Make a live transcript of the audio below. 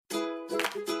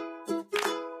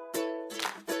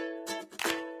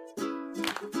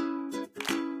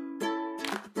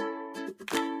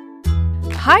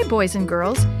Hi, boys and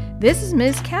girls. This is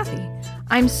Ms. Kathy.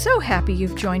 I'm so happy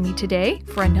you've joined me today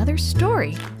for another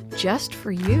story just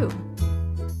for you.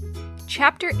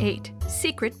 Chapter 8,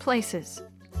 Secret Places.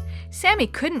 Sammy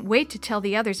couldn't wait to tell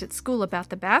the others at school about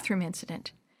the bathroom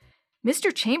incident.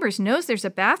 Mr. Chambers knows there's a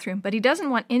bathroom, but he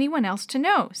doesn't want anyone else to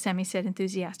know, Sammy said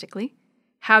enthusiastically.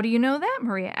 How do you know that?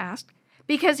 Maria asked.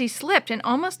 Because he slipped and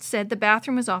almost said the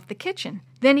bathroom was off the kitchen.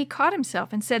 Then he caught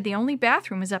himself and said the only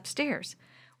bathroom was upstairs.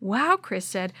 Wow, Chris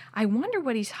said. I wonder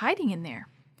what he's hiding in there.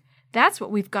 That's what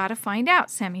we've got to find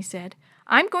out, Sammy said.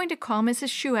 I'm going to call Mrs.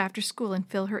 Shue after school and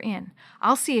fill her in.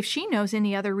 I'll see if she knows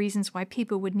any other reasons why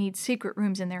people would need secret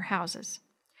rooms in their houses.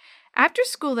 After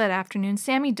school that afternoon,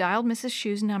 Sammy dialed Mrs.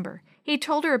 Shue's number. He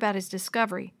told her about his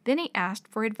discovery. Then he asked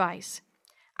for advice.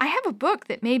 I have a book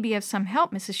that may be of some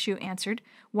help, Mrs. Shue answered.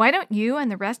 Why don't you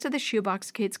and the rest of the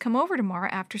Shoebox kids come over tomorrow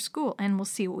after school, and we'll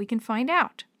see what we can find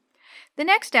out. The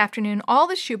next afternoon, all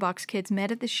the Shoebox kids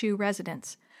met at the Shue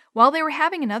residence. While they were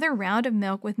having another round of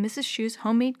milk with Mrs. Shue's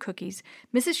homemade cookies,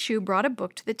 Mrs. Shue brought a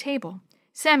book to the table.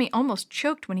 Sammy almost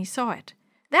choked when he saw it.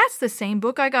 That's the same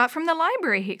book I got from the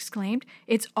library, he exclaimed.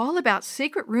 It's all about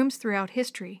secret rooms throughout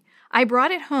history. I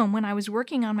brought it home when I was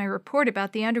working on my report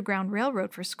about the Underground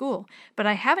Railroad for school, but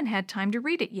I haven't had time to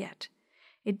read it yet.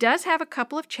 It does have a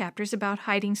couple of chapters about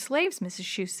hiding slaves, Mrs.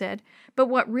 Shue said, but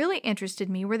what really interested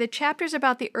me were the chapters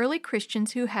about the early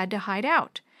Christians who had to hide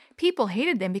out. People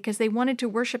hated them because they wanted to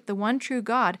worship the one true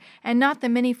God and not the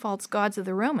many false gods of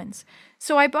the Romans.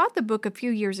 So I bought the book a few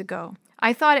years ago.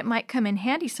 I thought it might come in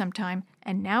handy sometime,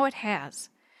 and now it has.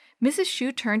 Mrs.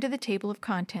 Shue turned to the table of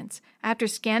contents. After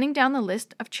scanning down the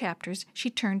list of chapters,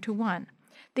 she turned to one.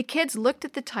 The kids looked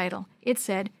at the title. It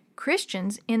said,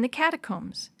 Christians in the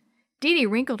Catacombs. Dee Dee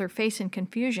wrinkled her face in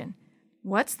confusion.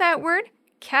 What's that word?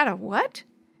 What?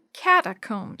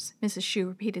 Catacombs, Mrs. Shue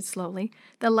repeated slowly.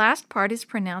 The last part is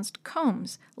pronounced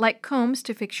combs, like combs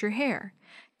to fix your hair.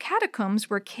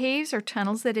 Catacombs were caves or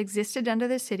tunnels that existed under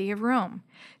the city of Rome.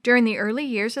 During the early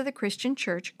years of the Christian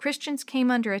church, Christians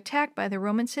came under attack by the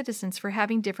Roman citizens for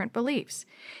having different beliefs.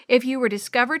 If you were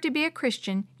discovered to be a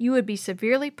Christian, you would be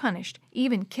severely punished,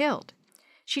 even killed.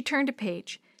 She turned a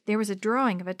page. There was a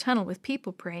drawing of a tunnel with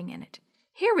people praying in it.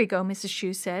 Here we go, Mrs.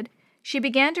 Shue said. She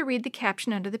began to read the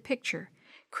caption under the picture.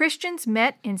 Christians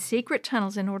met in secret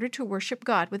tunnels in order to worship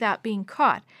God without being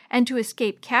caught and to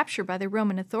escape capture by the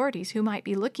Roman authorities who might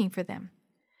be looking for them.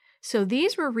 So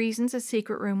these were reasons a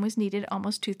secret room was needed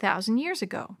almost 2,000 years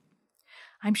ago.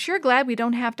 I'm sure glad we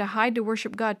don't have to hide to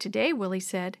worship God today, Willie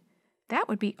said. That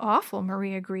would be awful,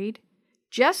 Marie agreed.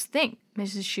 Just think,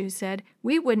 Mrs. Shue said,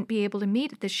 we wouldn't be able to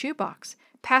meet at the shoebox.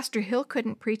 Pastor Hill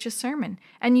couldn't preach a sermon,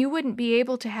 and you wouldn't be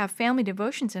able to have family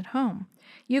devotions at home.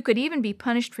 You could even be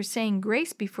punished for saying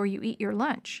grace before you eat your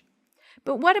lunch.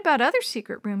 But what about other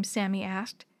secret rooms? Sammy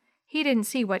asked. He didn't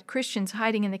see what Christians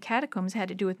hiding in the catacombs had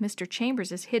to do with Mr.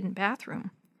 Chambers' hidden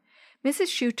bathroom. Mrs.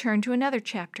 Shue turned to another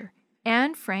chapter.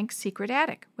 Anne Frank's Secret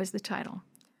Attic was the title.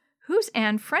 Who's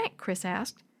Anne Frank? Chris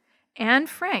asked. Anne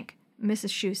Frank,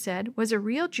 Mrs. Shue said, was a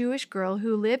real Jewish girl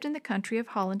who lived in the country of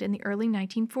Holland in the early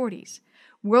 1940s.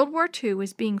 World War II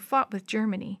was being fought with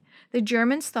Germany. The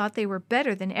Germans thought they were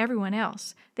better than everyone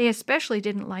else. They especially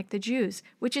didn't like the Jews,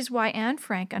 which is why Anne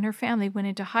Frank and her family went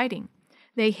into hiding.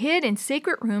 They hid in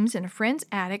secret rooms in a friend's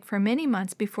attic for many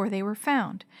months before they were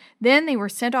found. Then they were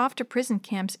sent off to prison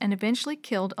camps and eventually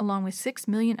killed along with 6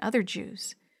 million other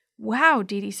Jews. Wow,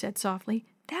 Dee Dee said softly.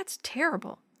 That's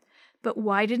terrible. But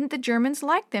why didn't the Germans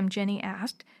like them? Jenny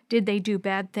asked. Did they do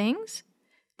bad things?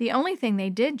 The only thing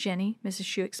they did, Jenny, Mrs.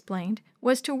 Shue explained,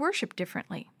 was to worship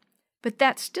differently. But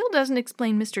that still doesn't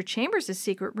explain Mr. Chambers'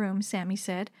 secret room, Sammy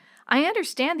said. I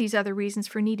understand these other reasons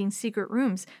for needing secret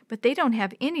rooms, but they don't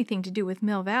have anything to do with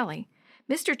Mill Valley.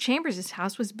 Mr. Chambers'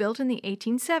 house was built in the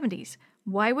 1870s.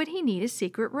 Why would he need a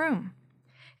secret room?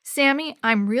 Sammy,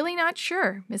 I'm really not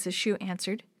sure, Mrs. Shue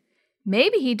answered.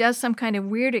 Maybe he does some kind of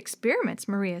weird experiments,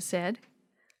 Maria said.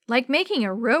 Like making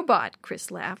a robot, Chris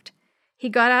laughed. He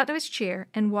got out of his chair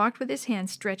and walked with his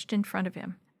hands stretched in front of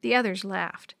him. The others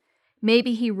laughed.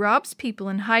 Maybe he robs people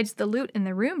and hides the loot in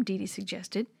the room, Dee Dee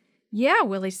suggested. Yeah,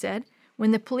 Willie said. When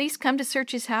the police come to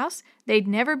search his house, they'd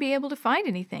never be able to find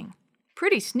anything.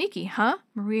 Pretty sneaky, huh?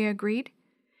 Maria agreed.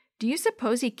 Do you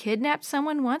suppose he kidnapped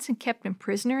someone once and kept him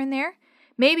prisoner in there?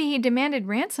 Maybe he demanded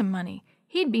ransom money.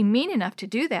 He'd be mean enough to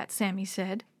do that, Sammy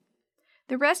said.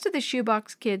 The rest of the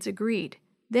shoebox kids agreed.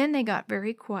 Then they got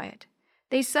very quiet.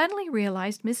 They suddenly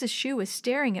realized Mrs. Shue was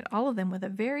staring at all of them with a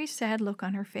very sad look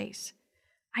on her face.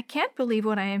 I can't believe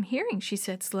what I am hearing, she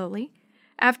said slowly.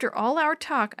 After all our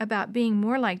talk about being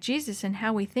more like Jesus and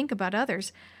how we think about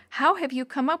others, how have you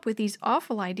come up with these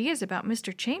awful ideas about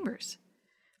Mr. Chambers?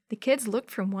 The kids looked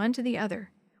from one to the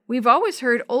other. "We've always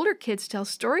heard older kids tell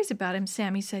stories about him,"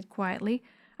 Sammy said quietly.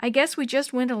 "I guess we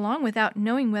just went along without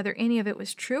knowing whether any of it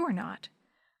was true or not."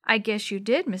 "I guess you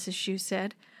did," Mrs. Shue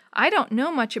said. "I don't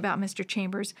know much about Mr.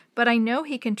 Chambers, but I know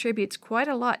he contributes quite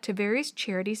a lot to various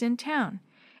charities in town.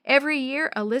 Every year,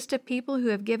 a list of people who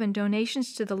have given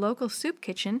donations to the local soup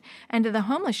kitchen and to the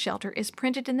homeless shelter is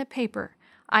printed in the paper.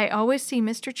 I always see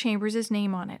Mr. Chambers'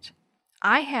 name on it."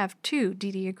 "I have, too,"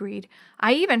 Dee Dee agreed.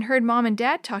 "I even heard Mom and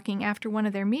Dad talking after one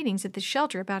of their meetings at the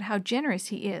shelter about how generous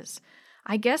he is.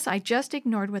 I guess I just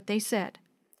ignored what they said.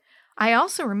 I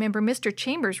also remember Mr.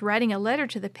 Chambers writing a letter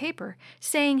to the paper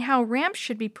saying how ramps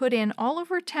should be put in all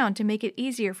over town to make it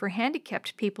easier for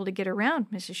handicapped people to get around,"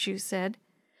 Mrs. Shue said.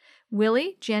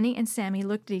 Willie, Jenny, and Sammy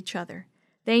looked at each other.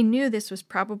 They knew this was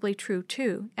probably true,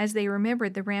 too, as they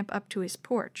remembered the ramp up to his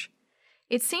porch.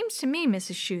 "It seems to me,"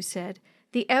 Mrs. Shue said,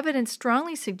 "the evidence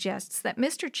strongly suggests that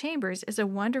Mr. Chambers is a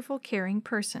wonderful, caring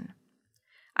person."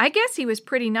 "I guess he was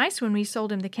pretty nice when we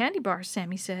sold him the candy bars,"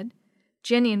 Sammy said.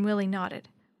 Jenny and Willie nodded.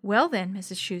 "Well then,"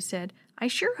 Mrs. Shue said, "I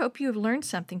sure hope you have learned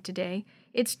something today.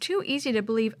 It's too easy to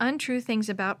believe untrue things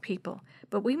about people,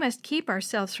 but we must keep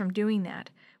ourselves from doing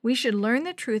that. We should learn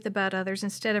the truth about others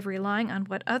instead of relying on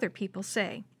what other people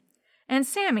say. And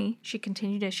Sammy," she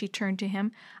continued as she turned to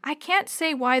him, "I can't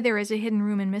say why there is a hidden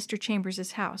room in Mr.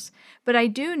 Chambers' house, but I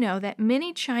do know that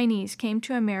many Chinese came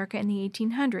to America in the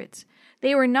 1800s.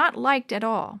 They were not liked at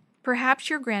all. Perhaps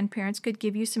your grandparents could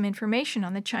give you some information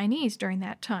on the Chinese during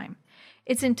that time.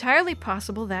 It's entirely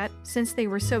possible that, since they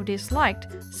were so disliked,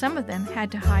 some of them had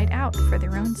to hide out for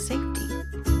their own safety."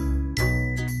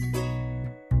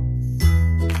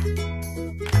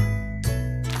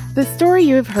 The story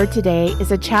you have heard today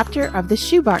is a chapter of The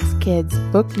Shoebox Kids,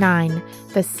 Book 9,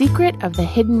 The Secret of the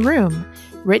Hidden Room,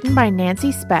 written by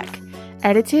Nancy Speck,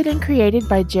 edited and created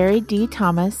by Jerry D.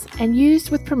 Thomas, and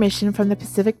used with permission from the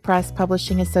Pacific Press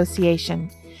Publishing Association.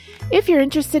 If you're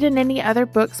interested in any other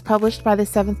books published by the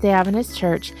Seventh-day Adventist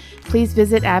Church, please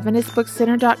visit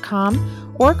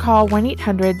AdventistBookCenter.com or call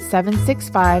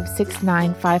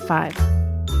 1-800-765-6955.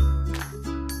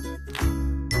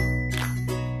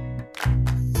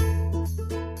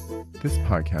 This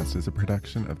podcast is a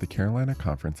production of the Carolina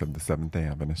Conference of the Seventh-day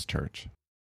Adventist Church.